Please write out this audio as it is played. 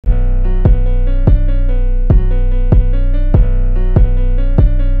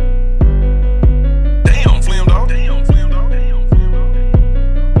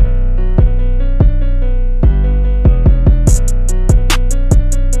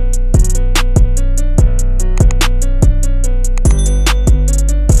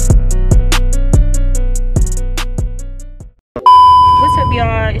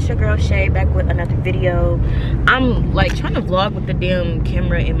to vlog with the damn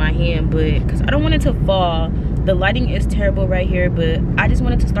camera in my hand, but because I don't want it to fall. The lighting is terrible right here, but I just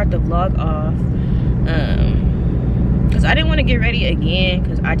wanted to start the vlog off because I didn't want to get ready again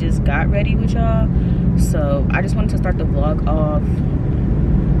because I just got ready with y'all. So I just wanted to start the vlog off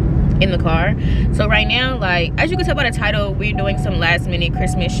in the car. So right now, like as you can tell by the title, we're doing some last minute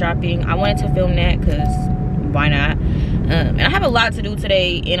Christmas shopping. I wanted to film that because why not? And I have a lot to do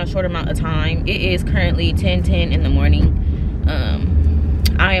today in a short amount of time. It is currently 10:10 in the morning.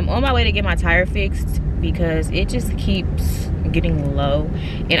 I am on my way to get my tire fixed because it just keeps getting low.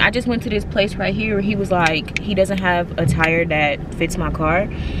 And I just went to this place right here where he was like, he doesn't have a tire that fits my car.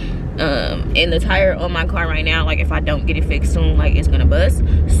 And the tire on my car right now, like if I don't get it fixed soon, like it's gonna bust.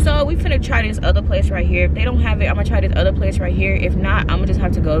 So we finna try this other place right here. If they don't have it, I'm gonna try this other place right here. If not, I'm gonna just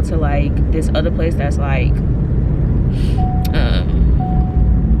have to go to like this other place that's like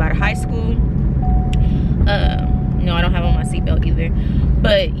by the high school. No, I don't have on my seatbelt either.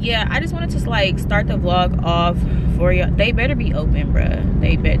 But yeah, I just wanted to like start the vlog off for y'all. They better be open, bruh.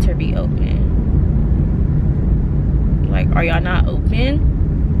 They better be open. Like, are y'all not open?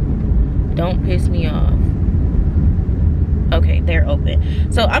 Don't piss me off. Okay, they're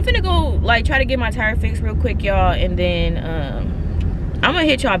open. So I'm finna go like try to get my tire fixed real quick, y'all, and then I'm gonna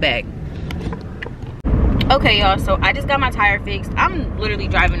hit y'all back. Okay, y'all, so I just got my tire fixed. I'm literally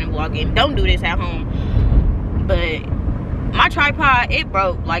driving and vlogging. Don't do this at home. But my tripod, it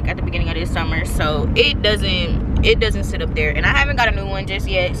broke like at the beginning of this summer, so it doesn't sit up there, and I haven't got a new one just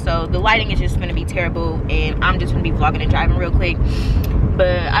yet, so the lighting is just gonna be terrible, and I'm just gonna be vlogging and driving real quick.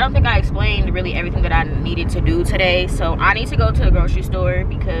 But I don't think I explained really everything that I needed to do today. So I need to go to the grocery store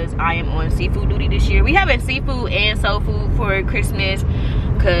because I am on seafood duty this year. We having seafood and soul food for Christmas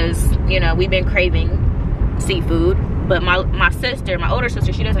because, you know, we've been craving seafood. But my sister, my older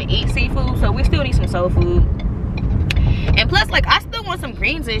sister, she doesn't eat seafood, so we still need some soul food. And plus, like, I still want some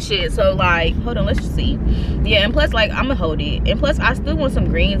greens and shit. So, like, hold on, let's just see. Yeah, and plus, like, I'm gonna hold it. And plus, I still want some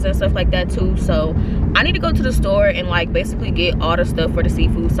greens and stuff like that, too. So, I need to go to the store and, like, basically get all the stuff for the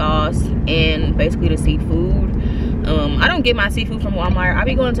seafood sauce and basically the seafood. I don't get my seafood from Walmart. I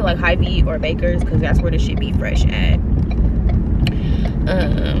be going to, like, Hy-Vee or Baker's because that's where the shit be fresh at.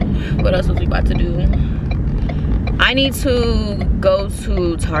 What else was we about to do? I need to go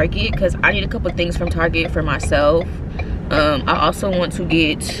to Target because I need a couple things from Target for myself. I also want to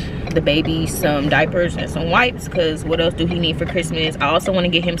get the baby some diapers and some wipes because what else do he need for Christmas? I also want to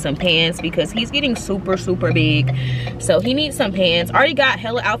get him some pants because he's getting super big, so he needs some pants. I already got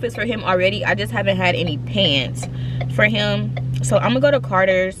hella outfits for him already. I just haven't had any pants for him. So I'm gonna go to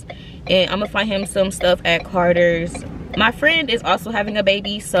Carter's and I'm gonna find him some stuff at Carter's. My friend is also having a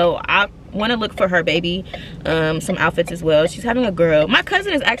baby, so I want to look for her baby some outfits as well. She's having a girl. My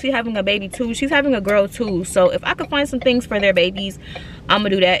cousin is actually having a baby too. She's having a girl too, so if I could find some things for their babies, I'm gonna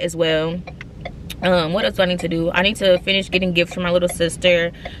do that as well. What else do I need to do? I need to finish getting gifts for my little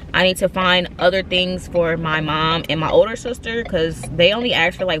sister. I need to find other things for my mom and my older sister because they only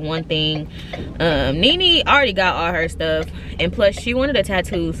asked for like one thing. Nene already got all her stuff, and plus she wanted a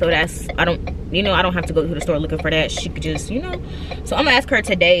tattoo, so that's, I don't have to go to the store looking for that. She could just, you know. So I'm gonna ask her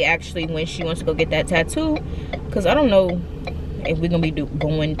today actually when she wants to go get that tattoo, because I don't know if we're gonna be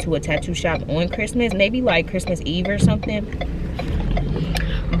going to a tattoo shop on Christmas, maybe like Christmas Eve or something.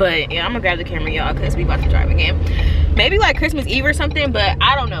 But yeah, I'm gonna grab the camera, y'all, because we about to drive again. Maybe like Christmas Eve or something, but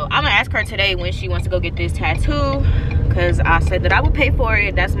I don't know. I'm gonna ask her today when she wants to go get this tattoo, because I said that I would pay for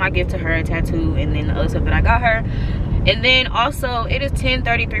it. That's my gift to her, a tattoo, and then the other stuff that I got her. And then also, it is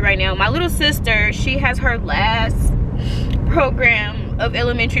 10:33 right now. My little sister, she has her last program of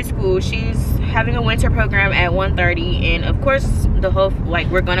elementary school. She's having a winter program at 1:30, and of course the whole, like,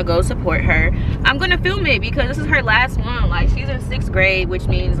 we're gonna go support her. I'm gonna film it because this is her last one. Like, she's in 6th grade, which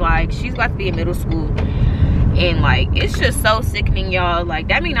means like she's about to be in middle school, and like it's just so sickening, y'all. Like,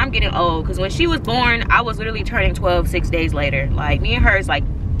 that means I'm getting old, because when she was born I was literally turning 12 6 days later. Like, me and her is like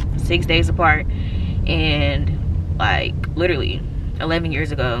 6 days apart, and like literally 11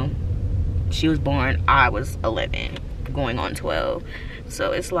 years ago she was born, I was 11 going on 12.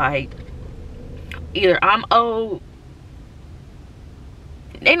 So it's like, either I'm old,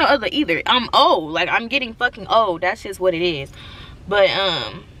 ain't no other, either I'm old, like I'm getting fucking old. That's just what it is. But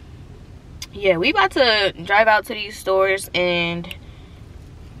yeah, we about to drive out to these stores, and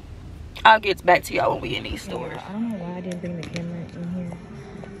I'll get back to y'all when we in these stores. I don't know why I didn't bring the camera in here,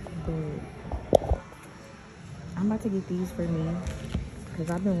 but I'm about to get these for me because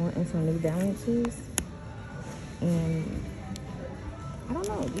I've been wanting some New Balances, and I don't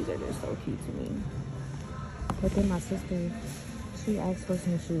know, these are just so cute to me. But then my sister, she asked for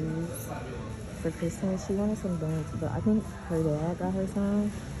some shoes, for Christmas. She wanted some buns, but I think her dad got her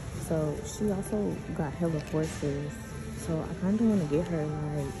some. So she also got hella horses. So I kind of want to get her,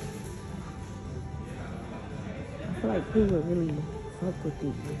 like, I feel like who would really fuck with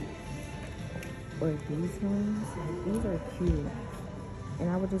these? Or these ones. Like, these are cute. And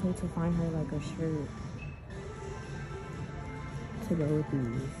I would just need to find her, like, a shirt to go with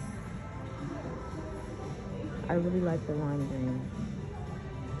these. I really like the lime green.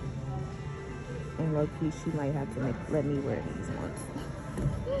 And low-key, she might have to let me wear these ones.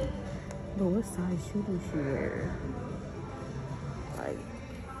 But what size shoe does she wear? Like,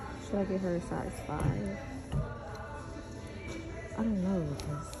 should I get her a size 5? I don't know,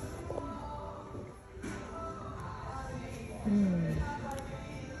 because...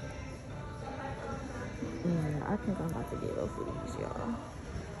 I think I'm about to get both of these, y'all.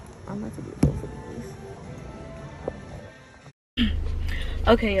 I'm about to get both of these.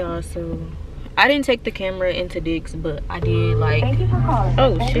 Okay, y'all, so I didn't take the camera into Dick's, but I did, like... Thank you for calling.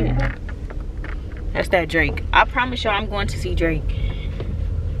 Oh, shit. That's that Drake. I promise y'all I'm going to see Drake.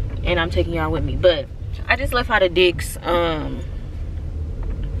 And I'm taking y'all with me. But I just left out of Dick's. I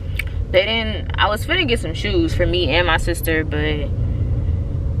was finna get some shoes for me and my sister, but they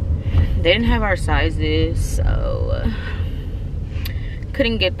didn't have our sizes, so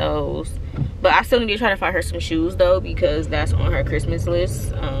couldn't get those. But I still need to try to find her some shoes though, because that's on her Christmas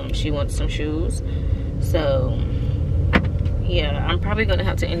list. She wants some shoes. So yeah, I'm probably gonna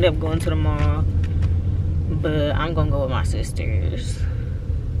have to end up going to the mall, but I'm gonna go with my sisters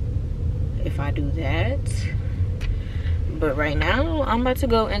if I do that. But right now I'm about to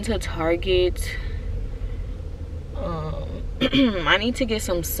go into Target. I need to get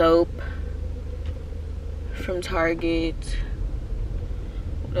some soap from Target.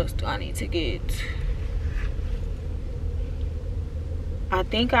 What else do I need to get? I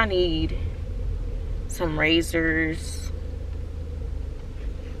think I need some razors.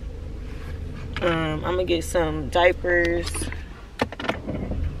 I'm gonna get some diapers,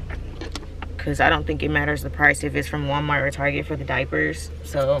 because I don't think it matters the price if it's from Walmart or Target for the diapers.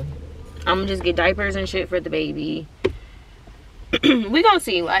 So I'm gonna just get diapers and shit for the baby. We gonna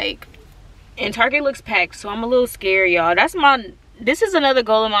see, like, and Target looks packed, so I'm a little scared, y'all. This is another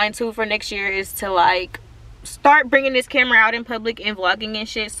goal of mine too for next year, is to, like, start bringing this camera out in public and vlogging and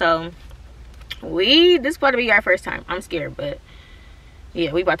shit. So this about to be our first time. I'm scared, but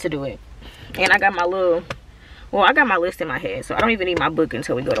yeah, we about to do it. And I got my I got my list in my head, so I don't even need my book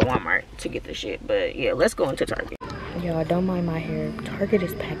until we go to Walmart to get the shit. But yeah, let's go into Target. Y'all, don't mind my hair. Target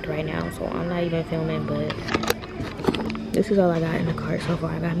is packed right now, so I'm not even filming, but this is all I got in the cart so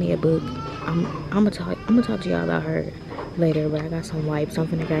far. I got me a book. I'm gonna talk to y'all about her later, but I got some wipes. I'm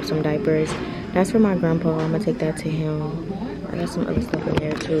gonna grab some diapers. That's for my grandpa. I'm gonna take that to him. I got some other stuff in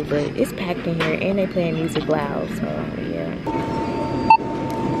there too, but it's packed in here, and they playing music loud, so yeah.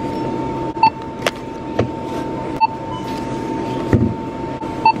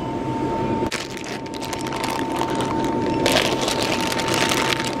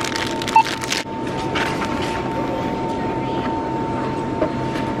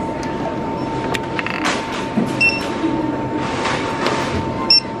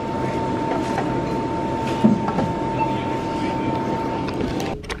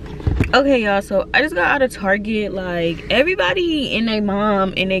 Okay, y'all, so I just got out of Target. Like, everybody and their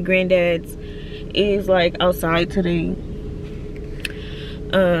mom and their granddad's is, like, outside today.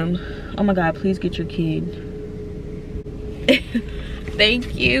 Oh my god, please get your kid.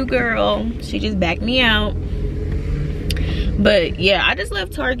 Thank you, girl. She just backed me out. But yeah, I just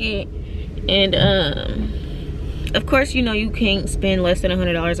left Target, and of course, you know, you can't spend less than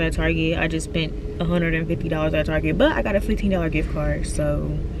 $100 at Target. I just spent $150 at Target, but I got a $15 gift card,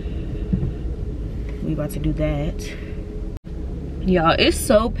 so we about to do that. Y'all, it's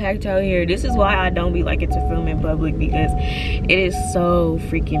so packed out here. This is why I don't be liking to film in public, because it is so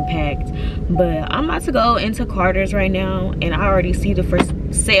freaking packed. But I'm about to go into Carter's right now, and I already see the first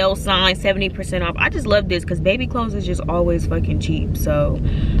sale sign, 70% off. I just love this because baby clothes is just always fucking cheap. So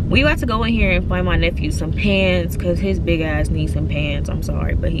we about to go in here and find my nephew some pants, because his big ass needs some pants. I'm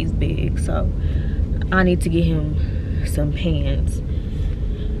sorry, but he's big, so I need to get him some pants.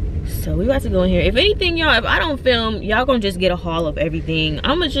 So we about to go in here. If anything, y'all, if I don't film, y'all gonna just get a haul of everything.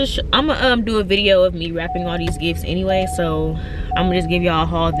 I'm gonna do a video of me wrapping all these gifts anyway, so I'm gonna just give y'all a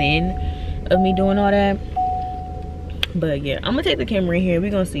haul then of me doing all that. But yeah, I'm gonna take the camera in here. We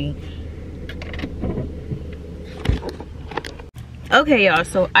gonna see. Okay, y'all,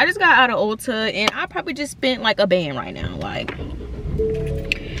 so I just got out of Ulta, and I probably just spent like a band right now. Like,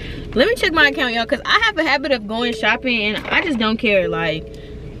 let me check my account, y'all, because I have a habit of going shopping and I just don't care. Like,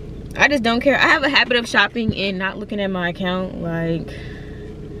 I just don't care. I have a habit of shopping and not looking at my account. Like,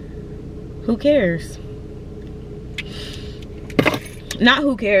 who cares? Not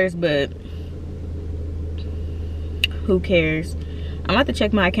who cares, but who cares? I'm about to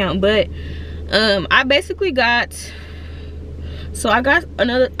check my account, but I basically got, so I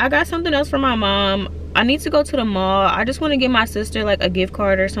got something else from my mom. I need to go to the mall. I just want to give my sister like a gift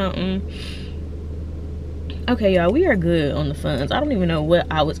card or something. Okay, y'all, we are good on the funds. I don't even know what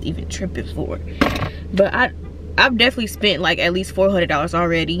I was even tripping for, but I've definitely spent like at least $400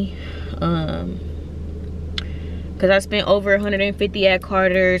 already. Cause I spent over 150 at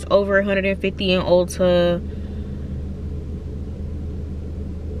Carter's, over 150 in Ulta,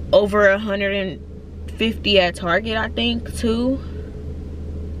 over 150 at Target, I think, too.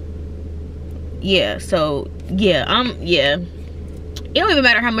 Yeah, so yeah, it don't even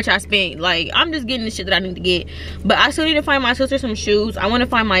matter how much I spent. Like, I'm just getting the shit that I need to get. But I still need to find my sister some shoes. I want to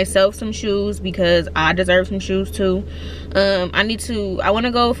find myself some shoes because I deserve some shoes too. I want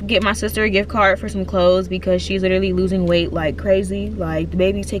to go get my sister a gift card for some clothes because she's literally losing weight like crazy. Like, the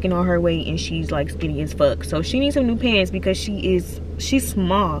baby's taking all her weight and she's like skinny as fuck. So she needs some new pants because she's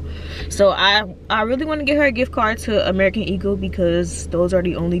small. So I really want to get her a gift card to American Eagle because those are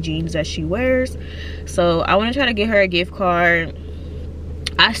the only jeans that she wears. So I want to try to get her a gift card.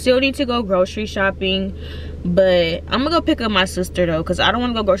 I still need to go grocery shopping, but I'm gonna go pick up my sister though, because I don't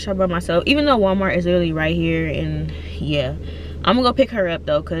want to go grocery shop by myself, even though Walmart is literally right here. And yeah, I'm gonna go pick her up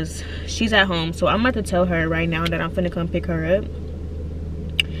though because she's at home. So I'm about to tell her right now that I'm finna come pick her up,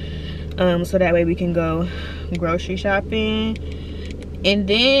 so that way we can go grocery shopping. And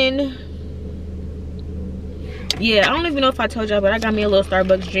then yeah, I don't even know if I told y'all, but I got me a little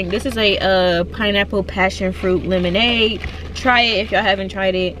Starbucks drink. This is a pineapple passion fruit lemonade. Try it if y'all haven't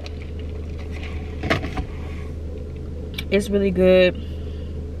tried it. It's really good.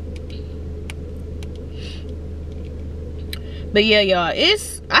 But yeah, y'all,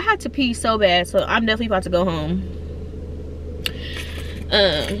 I had to pee so bad, so I'm definitely about to go home.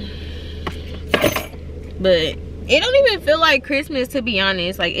 But it don't even feel like Christmas, to be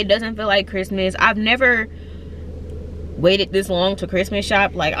honest. Like, it doesn't feel like Christmas. I've never waited this long to Christmas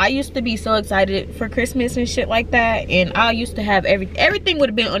shop. Like, I used to be so excited for Christmas and shit like that, and I used to have everything would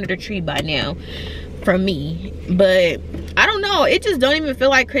have been under the tree by now for me. But I don't know, it just don't even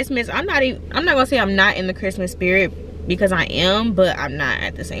feel like Christmas. I'm not gonna say I'm not in the Christmas spirit, because I am, but I'm not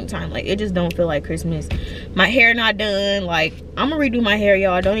at the same time. Like, it just don't feel like Christmas. My hair not done. Like, I'm gonna redo my hair,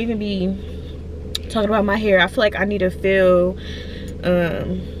 y'all. Don't even be talking about my hair. I feel like I need to feel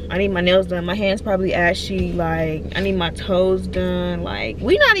I need my nails done. My hands probably ashy. Like, I need my toes done. Like,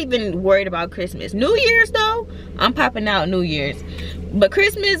 we not even worried about Christmas. New Year's though, I'm popping out New Year's. But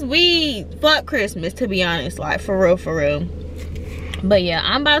Christmas, we fuck Christmas, to be honest. Like, for real. But yeah,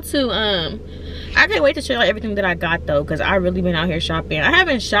 I'm about to I can't wait to show you everything that I got though, because I really been out here shopping. I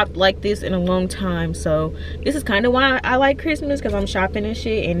haven't shopped like this in a long time, so this is kind of why I like Christmas, because I'm shopping and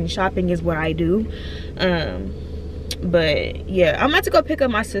shit, and shopping is what I do. But yeah, I'm about to go pick up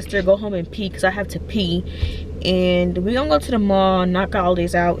my sister, go home and pee, because I have to pee. And we're gonna go to the mall, knock all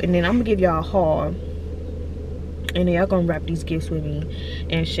this out, and then I'm gonna give y'all a haul. And then y'all gonna wrap these gifts with me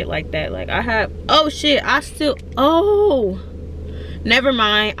and shit like that. Like, I have, oh shit, oh, never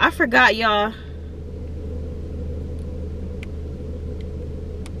mind, I forgot, y'all.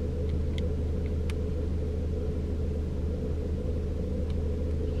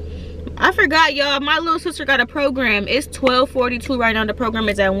 I forgot, y'all. My little sister got a program. It's 12:42 right now. The program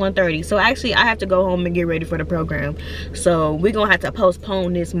is at 1:30. So actually, I have to go home and get ready for the program. So we're gonna have to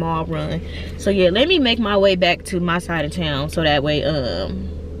postpone this mall run. So yeah, let me make my way back to my side of town, so that way I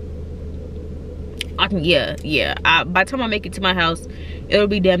can, by the time I make it to my house, it'll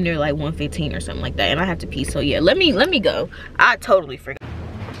be damn near like 1:15 or something like that, and I have to pee. So yeah, let me go. I totally forgot.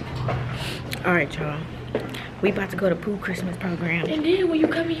 All right, y'all. We about to go to Pooh Christmas program. And then when you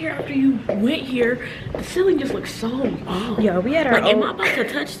come in here after you went here, the ceiling just looks so low. Yo, we had our old, am I about to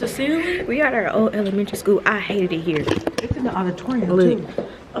touch the ceiling? We had our old elementary school. I hated it here. It's in the auditorium too.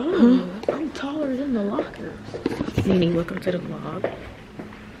 Oh, I'm taller than the lockers. Nene, welcome to the vlog.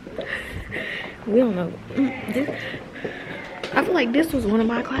 We don't know. I feel like this was one of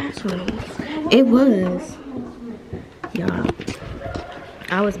my classrooms. It was. Y'all,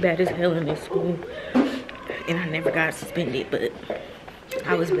 I was bad as hell in this school. And I never got suspended, but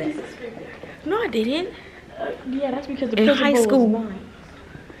I was bad. No, I didn't. Yeah, that's because the in high school. Was mine.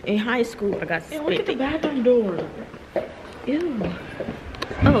 In high school, I got suspended. Look at the bathroom door. Ew.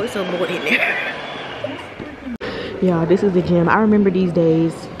 Oh, it's a boy in there. Y'all, this is the gym. I remember these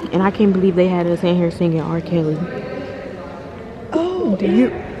days, and I can't believe they had us in here singing R. Kelly. Oh, do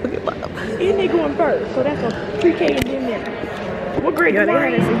you? Look at Bob. And they going first, so that's a pre-K and then there. What grade is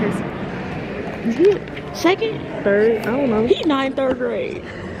he? Second? Third? I don't know. He's not in third grade.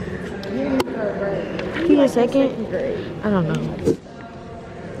 He in second grade. I don't know.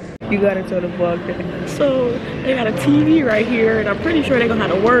 You got into the vlog. So they got a TV right here, and I'm pretty sure they're gonna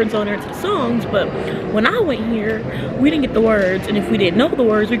have the words on there to the songs. But when I went here, we didn't get the words, and if we didn't know the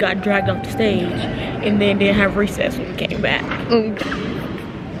words, we got dragged off the stage, and then didn't have recess when we came back.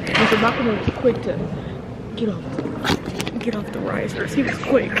 Mr. Malcolm was quick to get off the risers. He was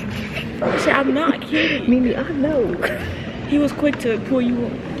quick. See, I'm not kidding. Mimi, I know. He was quick to pull you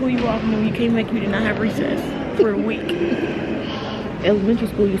off, and when you came back, you did not have recess for a week. Elementary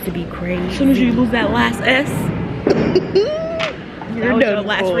school used to be crazy. As soon as you lose that last S, that was your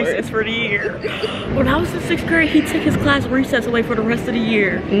last recess for the year. When I was in 6th grade, he took his class recess away for the rest of the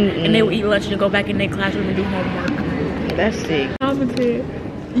year. And they would eat lunch and go back in their classroom and do homework. That's sick. Commented,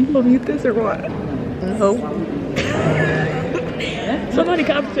 you gonna mute this or what? No. Somebody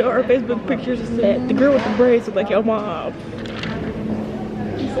commented on our Facebook pictures and said, the girl with the braids look like your mom.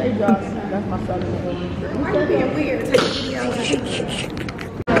 You say Josh, that's my son. Why are you being weird? Take videos.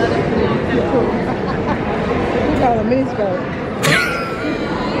 Pooh got a mini skirt.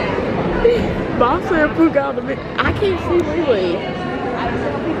 Bob said Pooh got a mini. I can't see really.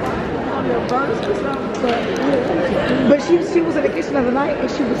 But she was in the kitchen the other night and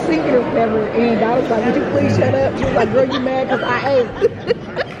she was singing or whatever, and I was like, would you please shut up? She was like, girl, you mad because I ate.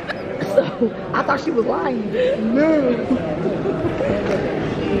 So I thought she was lying. No.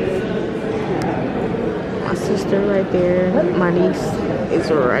 My sister right there, my niece is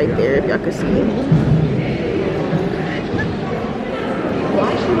right there, if y'all can see it.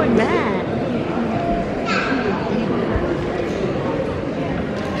 Why is she like mad?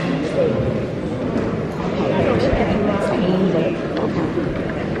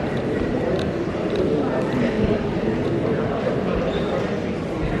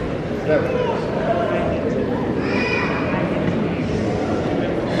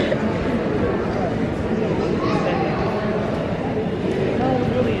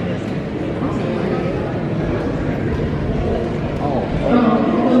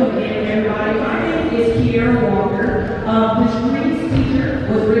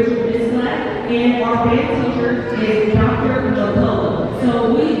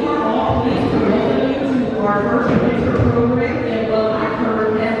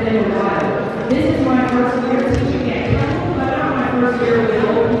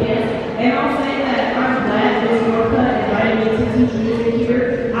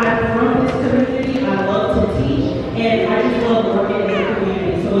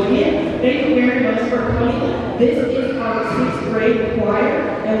 This is our 6th grade choir,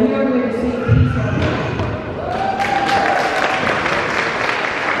 and we are going to sing peace on earth.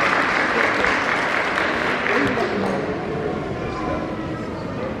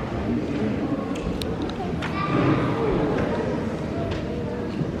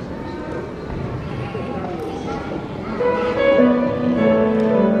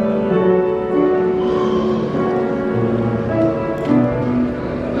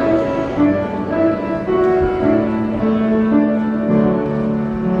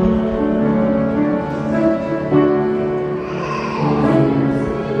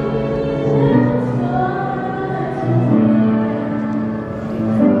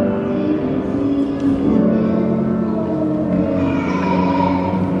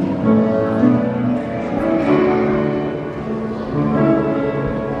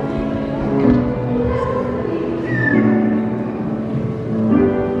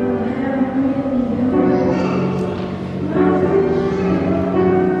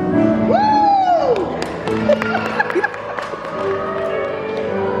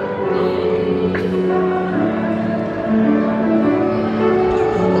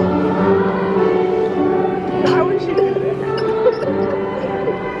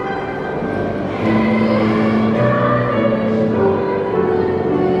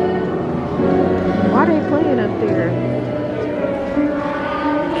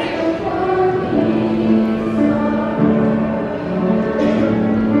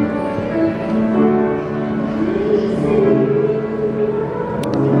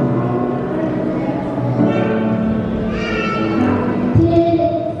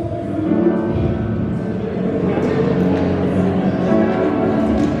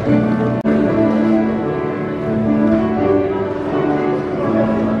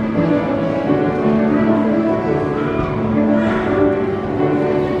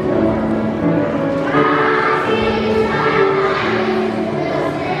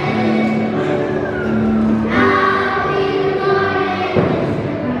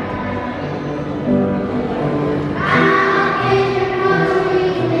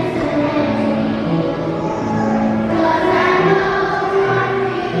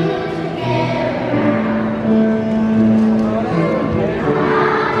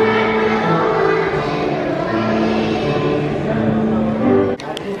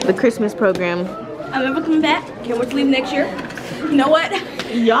 the Christmas program. I'm never coming back. Can't wait to leave next year. You know what?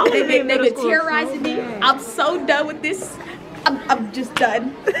 Y'all they've been terrorizing me. I'm so done with this. I'm just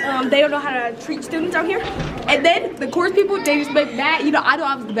done. They don't know how to treat students out here. And then the chorus people, they just make mad. You know, I know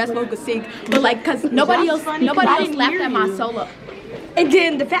I was the best one who could sing, but like, cause nobody else laughed at my solo. And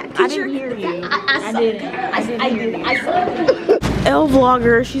then the fat teacher, I didn't hear you. I didn't. Elle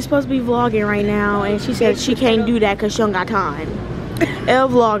Vlogger, she's supposed to be vlogging right now, and she said she can't do that because she don't got time. Elle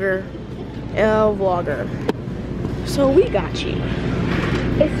Vlogger. So we got you.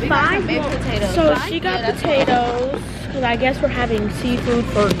 It's fine. So she got potatoes, because I guess we're having seafood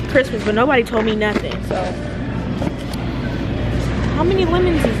for Christmas, but nobody told me nothing, so. How many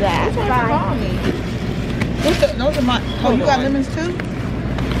lemons is that? 5. Those are my, oh, you got lemons too?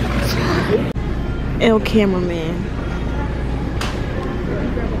 Elle cameraman.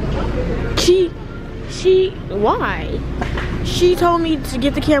 Why? She told me to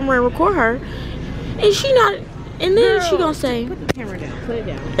get the camera and record her, and she not, and then she gonna say, put the camera down, put it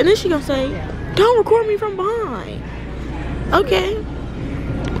down. And then she gonna say, don't record me from behind. Okay.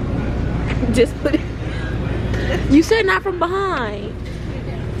 Just put it. You said not from behind.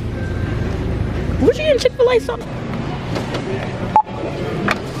 What you getting Chick-fil-A something?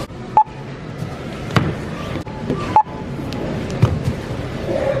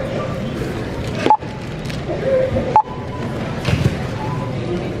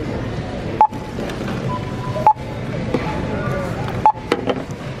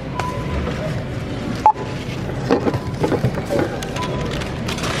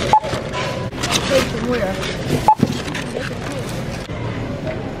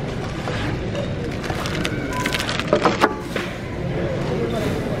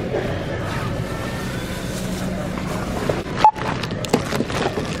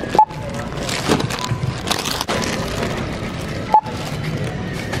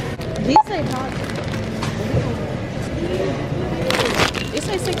 These say hot. These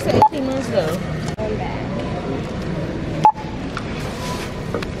say 6 to 18 months though.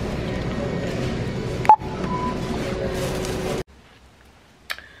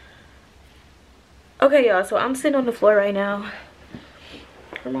 Okay, y'all, so I'm sitting on the floor right now.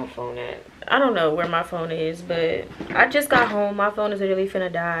 Where my phone at? I don't know where my phone is, but I just got home. My phone is literally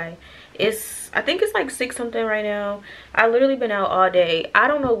finna die. I think it's like 6 something right now. I literally been out all day. I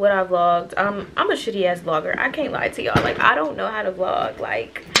don't know what I vlogged. I'm a shitty ass vlogger. I can't lie to y'all. Like, I don't know how to vlog.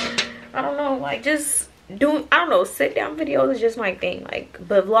 Like, I don't know, like, just doing, I don't know, sit down videos is just my thing. Like,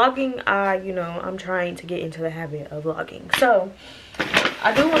 but vlogging, you know, I'm trying to get into the habit of vlogging. So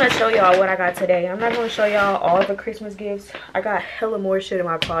I do want to show y'all what I got today. I'm not going to show y'all all the Christmas gifts. I got hella more shit in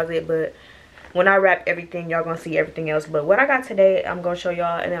my closet, but when I wrap everything, y'all gonna see everything else. But what I got today, I'm gonna show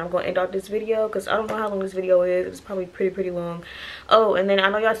y'all, and then I'm gonna end off this video because I don't know how long this video is. It's probably pretty long. Oh, and then I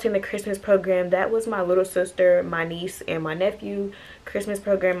know y'all seen the Christmas program. That was my little sister, my niece, and my nephew Christmas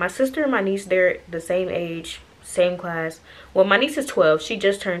program. My sister and my niece, they're the same age, same class. Well, my niece is 12. She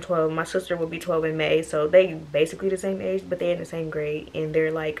just turned 12. My sister will be 12 in May, so they basically the same age, but they're in the same grade, and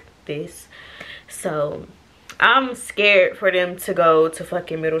they're like this. So I'm scared for them to go to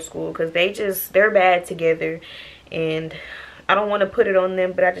fucking middle school because they're bad together, and I don't want to put it on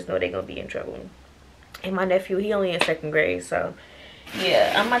them, but I just know they're gonna be in trouble. And my nephew, he only in 2nd grade, so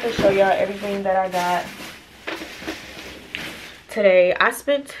yeah, I'm about to show y'all everything that I got today. I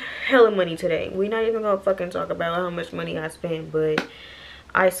spent hella money today. We're not even gonna fucking talk about how much money I spent, but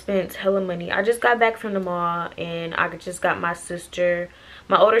I spent hella money. I just got back from the mall, and I just got my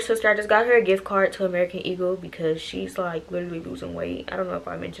older sister, I just got her a gift card to American Eagle because she's like literally losing weight. I don't know if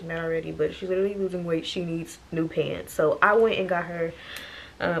I mentioned that already, but she's literally losing weight. She needs new pants. So I went and got her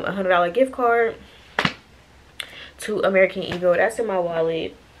a $100 gift card to American Eagle. That's in my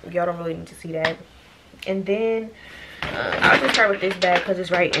wallet. Y'all don't really need to see that. And then I'll just start with this bag because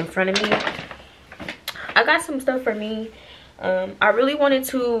it's right in front of me. I got some stuff for me. I really wanted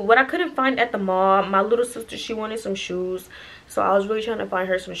to, what I couldn't find at the mall, my little sister, she wanted some shoes. So I was really trying to find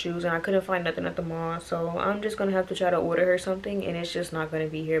her some shoes, and I couldn't find nothing at the mall. So I'm just going to have to try to order her something, and it's just not going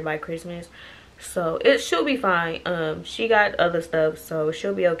to be here by Christmas. So it should be fine. She got other stuff, so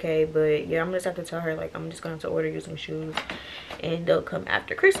she'll be okay. But yeah, I'm just have to tell her, like, I'm just going to have to order you some shoes, and they'll come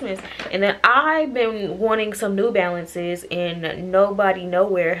after Christmas. And then I've been wanting some New Balances, and nobody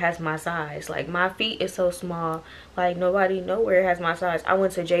nowhere has my size. Like, my feet is so small. Like, nobody nowhere has my size. I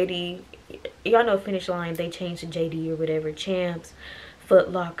went to JD. Y'all know Finish Line, they changed to JD or whatever. Champs,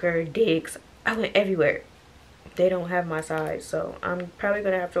 Foot Locker, Dick's. I went everywhere. They don't have my size, so I'm probably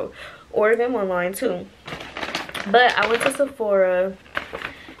gonna have to order them online too. But I went to Sephora,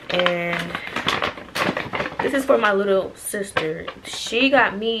 and This is for my little sister. She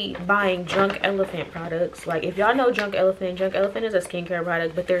got me buying Drunk Elephant products. Like, if y'all know Drunk Elephant is a skincare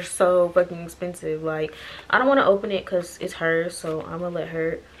product, but they're so fucking expensive. Like, I don't want to open it because it's hers, so I'm gonna let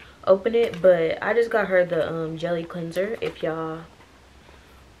her open it. But I just got her the jelly cleanser. If y'all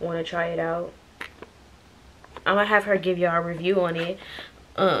want to try it out, I'm gonna have her give y'all a review on it.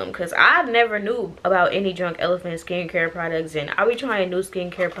 Because I never knew about any Drunk Elephant skincare products, and I be trying new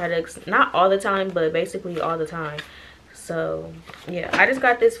skincare products, not all the time, but basically all the time. So yeah, I just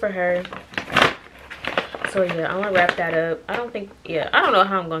got this for her. So yeah, I'm gonna wrap that up. I don't know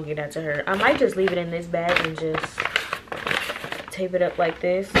how I'm gonna get that to her. I might just leave it in this bag and just tape it up like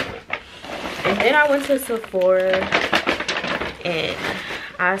this. And then I went to Sephora and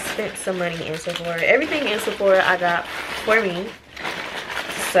I spent some money in Sephora. Everything in Sephora I got for me.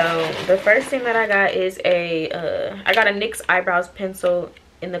 So the first thing that I got is I got a NYX eyebrows pencil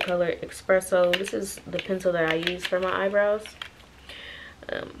in the color Espresso. This is the pencil that I use for my eyebrows.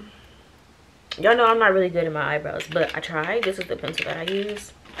 Y'all know I'm not really good at my eyebrows, but I try. This is the pencil that I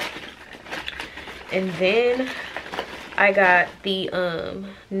use. And then I got the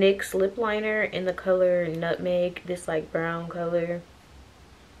NYX lip liner in the color Nutmeg, this like brown color.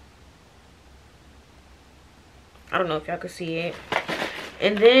 I don't know if y'all can see it.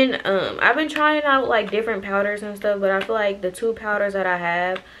 And then I've been trying out like different powders and stuff, but I feel like the two powders that I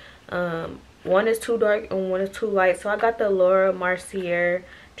have, one is too dark and one is too light. So I got the Laura Mercier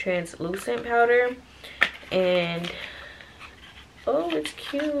translucent powder, and oh, it's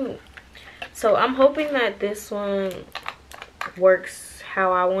cute. So I'm hoping that this one works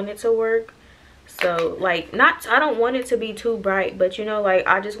how I want it to work. So like, I don't want it to be too bright, but you know, like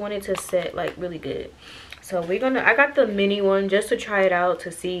I just want it to set like really good. So I got the mini one just to try it out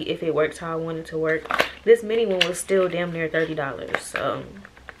to see if it works how I want it to work. This mini one was still damn near $30. So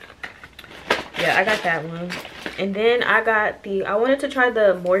yeah, I got that one. And then I wanted to try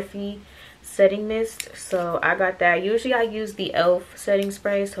the Morphe setting mist. So I got that. Usually I use the e.l.f. setting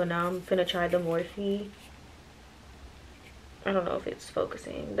spray. So now I'm finna try the Morphe. I don't know if it's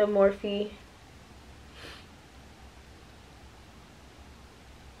focusing. The Morphe.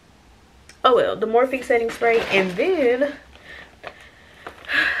 Oh well, the Morphe setting spray. And then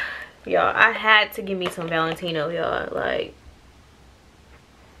y'all, I had to give me some Valentino, y'all. Like,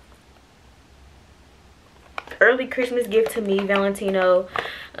 early Christmas gift to me, Valentino.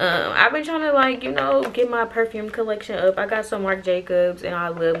 I've been trying to, like, you know, get my perfume collection up. I got some Marc Jacobs and I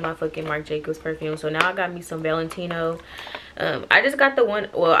love my fucking Marc Jacobs perfume. So now I got me some Valentino. I just got the one,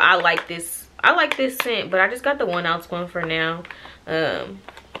 well, I like this scent, but I just got the 1 ounce one for now.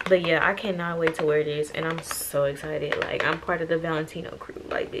 But yeah, I cannot wait to wear this, and I'm so excited. Like, I'm part of the Valentino crew.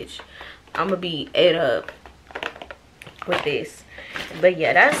 Like, bitch, I'm gonna be ate up with this. But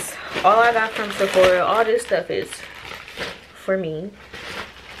yeah, that's all I got from Sephora. All this stuff is for me.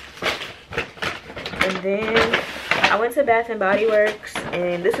 And then I went to Bath and Body Works,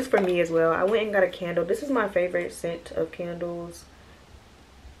 and this is for me as well. I went and got a candle. This is my favorite scent of candles,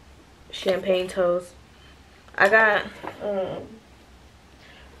 Champagne Toast. I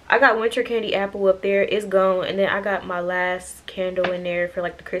got Winter Candy Apple up there. It's gone. And then I got my last candle in there for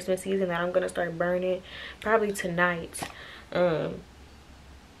like the Christmas season that I'm gonna start burning probably tonight.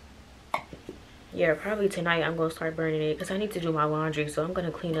 Yeah, probably tonight I'm gonna start burning it because I need to do my laundry, so I'm gonna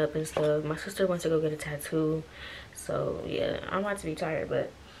clean up and stuff. My sister wants to go get a tattoo, so yeah, I'm about to be tired.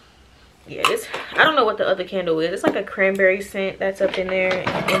 But yeah, I don't know what the other candle is. It's like a cranberry scent that's up in there.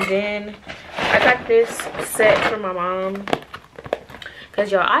 And then I got this set for my mom. Cause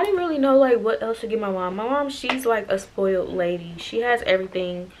y'all, I didn't really know like what else to get my mom. My mom, she's like a spoiled lady. She has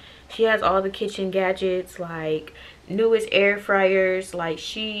everything. She has all the kitchen gadgets, like newest air fryers. Like,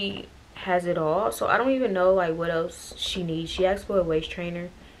 she has it all. So I don't even know like what else she needs. She asked for a waist trainer,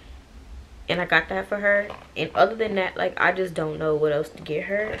 and I got that for her. And other than that, like, I just don't know what else to get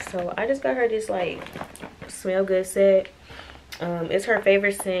her. So I just got her this like smell good set. It's her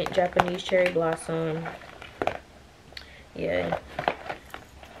favorite scent, Japanese cherry blossom. Yeah.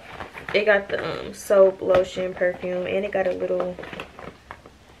 It got the soap, lotion, perfume, and it got a little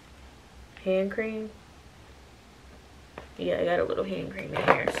hand cream. Yeah, I got a little hand cream in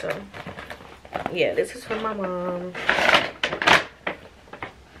here. So yeah, this is for my mom.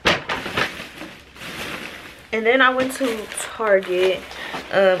 And then I went to Target.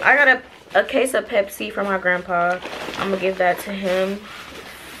 I got a case of Pepsi for my grandpa. I'm gonna give that to him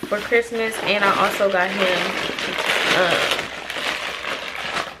for Christmas. And I also got him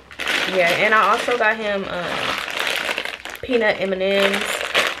yeah, and I also got him peanut M&Ms.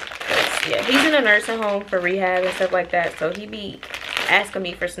 Yeah, he's in a nursing home for rehab and stuff like that, so he be asking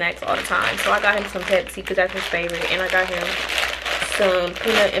me for snacks all the time. So I got him some Pepsi because that's his favorite, and I got him some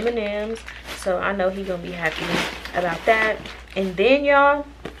peanut M&Ms. So I know he's gonna be happy about that. And then y'all,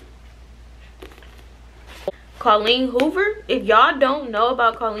 Colleen Hoover, if y'all don't know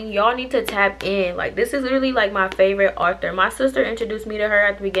about Colleen, y'all need to tap in. Like, this is really like my favorite author. My sister introduced me to her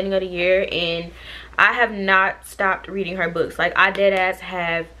at the beginning of the year, and I have not stopped reading her books. Like, I dead ass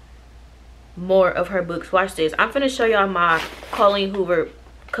have more of her books. Watch this. I'm finna show y'all my Colleen Hoover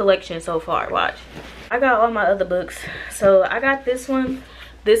collection so far. Watch. I got all my other books. So I got this one,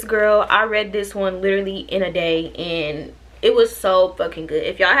 This Girl. I read this one literally in a day, and it was so fucking good.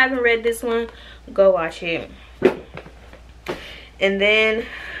 If y'all haven't read this one, go watch it. And then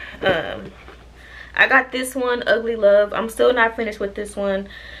I got this one, Ugly Love. I'm still not finished with this one.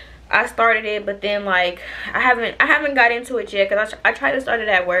 I started it, but then like I haven't got into it yet because I tried to start it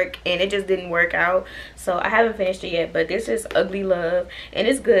at work and it just didn't work out. So I haven't finished it yet, but this is Ugly Love and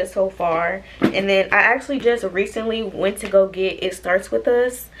it's good so far. And then I actually just recently went to go get It Starts With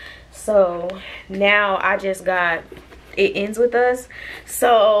Us. So now I just got It Ends With Us.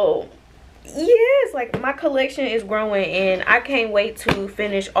 So yes, like my collection is growing and I can't wait to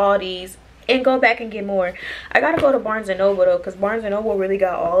finish all these and go back and get more. I gotta go to Barnes & Noble though, because Barnes & Noble really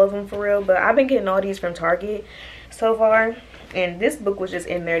got all of them for real, but I've been getting all these from Target so far, and this book was just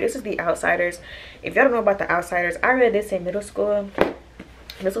in there. This is The Outsiders. If y'all don't know about The Outsiders, I read this in middle school.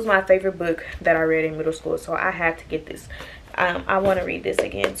 This was my favorite book that I read in middle school, so I had to get this. I want to read this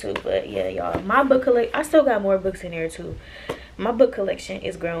again too, but yeah, y'all, my book collection, I still got more books in there too. My book collection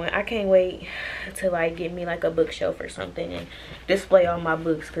is growing. I can't wait to like get me like a bookshelf or something and display all my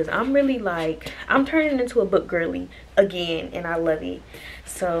books, because I'm really like, I'm turning into a book girly again and I love it.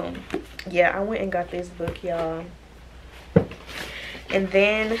 So yeah, I went and got this book, y'all. And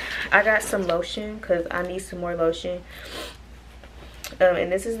then I got some lotion because I need some more lotion.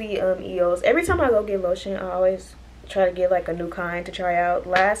 And this is the EOS. Every time I go get lotion, I always try to get like a new kind to try out.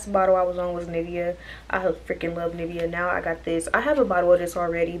 Last bottle I was on was Nivea. I freaking love Nivea. Now I got this. I have a bottle of this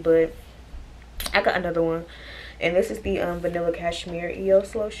already, but I got another one, and this is the Vanilla Cashmere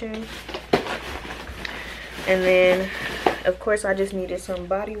EOS lotion. And then of course I just needed some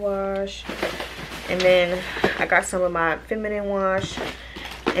body wash, and then I got some of my feminine wash,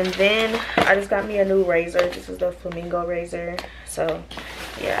 and then I just got me a new razor. This is the Flamingo razor. So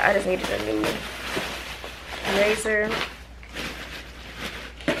yeah, I just needed a new razor.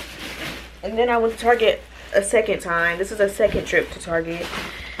 And then I went to Target a second time. This is a second trip to Target.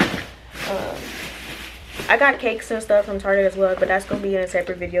 I got cakes and stuff from Target as well, but that's gonna be in a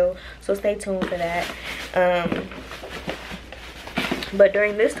separate video, so stay tuned for that. But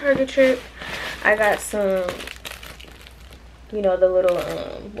during this Target trip, I got some, you know, the little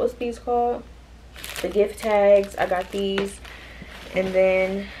what's these called, the gift tags. I got these, and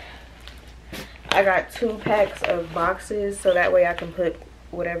then I got 2 packs of boxes, so that way I can put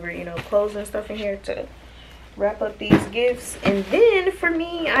whatever, you know, clothes and stuff in here to wrap up these gifts. And then for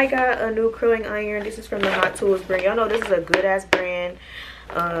me, I got a new curling iron. This is from the Hot Tools brand. Y'all know this is a good ass brand.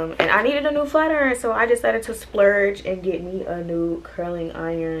 And I needed a new flat iron, so I decided to splurge and get me a new curling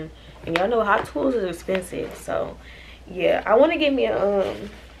iron. And y'all know Hot Tools is expensive, so yeah, I want to get me a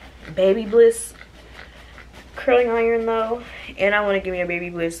Baby Bliss curling iron though, and I want to give me a Baby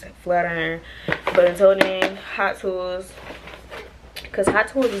Bliss flat iron. But until then, Hot Tools, because Hot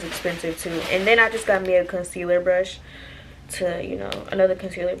Tools is expensive too. And then I just got me a concealer brush to, you know, another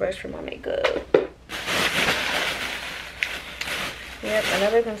concealer brush for my makeup. Yep,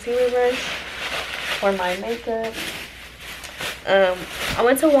 another concealer brush for my makeup. I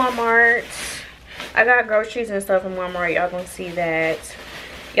went to Walmart. I got groceries and stuff from Walmart. Y'all gonna see that.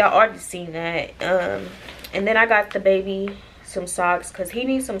 Y'all already seen that. And then I got the baby some socks because he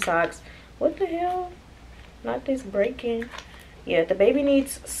needs some socks. What the hell? Not this breaking. Yeah, the baby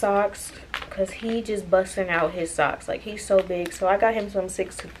needs socks because he just busting out his socks. Like, he's so big. So I got him some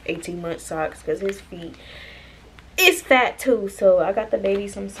 6 to 18 month socks because his feet is fat too. So I got the baby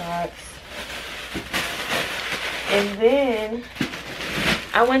some socks. And then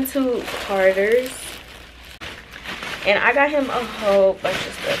I went to Carter's and I got him a whole bunch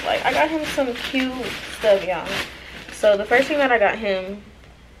of stuff. Like, I got him some cute stuff, y'all. So the first thing that I got him,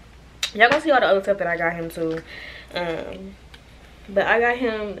 y'all gonna see all the other stuff that I got him too. But I got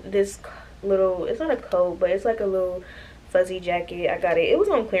him this little, it's not a coat, but it's like a little fuzzy jacket. I got it. It was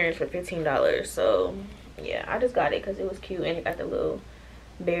on clearance for $15. So yeah, I just got it because it was cute and it got the little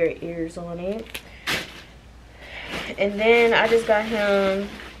bear ears on it. And then I just got him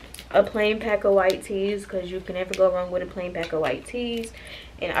a plain pack of white tees because you can never go wrong with a plain pack of white tees.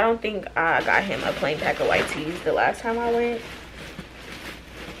 And I don't think I got him a plain pack of white tees the last time I went.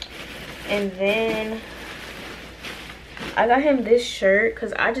 And then I got him this shirt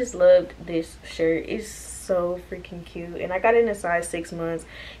because I just loved this shirt. It's so freaking cute, and I got it in a size 6 months.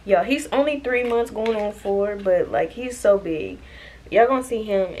 Y'all, he's only 3 months going on 4, but like he's so big. Y'all gonna see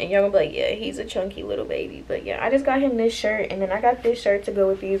him and y'all gonna be like, yeah, he's a chunky little baby. But yeah, I just got him this shirt, and then I got this shirt to go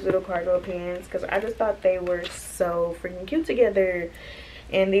with these little cargo pants because I just thought they were so freaking cute together.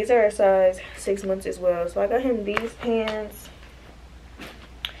 And these are a size 6 months as well. So I got him these pants.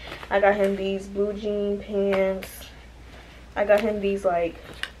 I got him these blue jean pants. I got him these like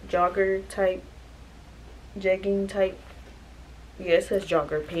jogger type, jegging type, yeah, it says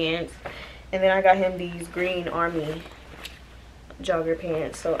jogger pants. And then I got him these green army jogger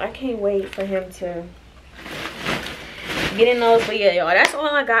pants. So I can't wait for him to get in those. But yeah, y'all, that's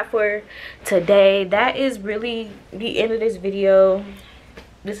all I got for today. That is really the end of this video.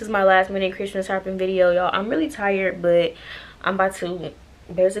 This is my last minute Christmas shopping video, y'all. I'm really tired, but I'm about to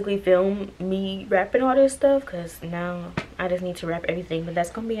basically film me wrapping all this stuff because now I just need to wrap everything. But that's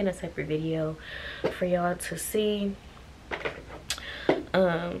gonna be in a separate video for y'all to see.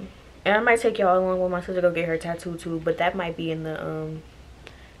 And I might take y'all along with my sister to go get her tattoo too, but that might be in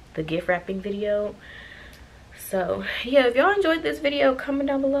the gift wrapping video. So yeah, if y'all enjoyed this video, comment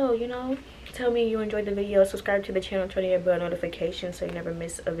down below, you know, tell me you enjoyed the video. Subscribe to the channel, turn on your bell notifications so you never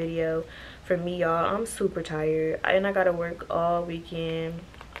miss a video from me, y'all. I'm super tired and I gotta work all weekend.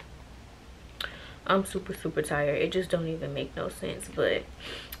 I'm super tired. It just don't even make no sense. But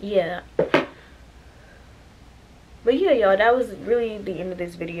yeah, y'all, that was really the end of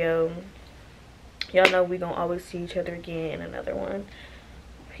this video. Y'all know we gonna always see each other again in another one.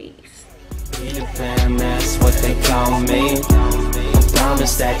 Peace. Peter Pan, that's what they call me. I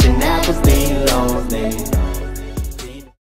promise that you'll never be lonely.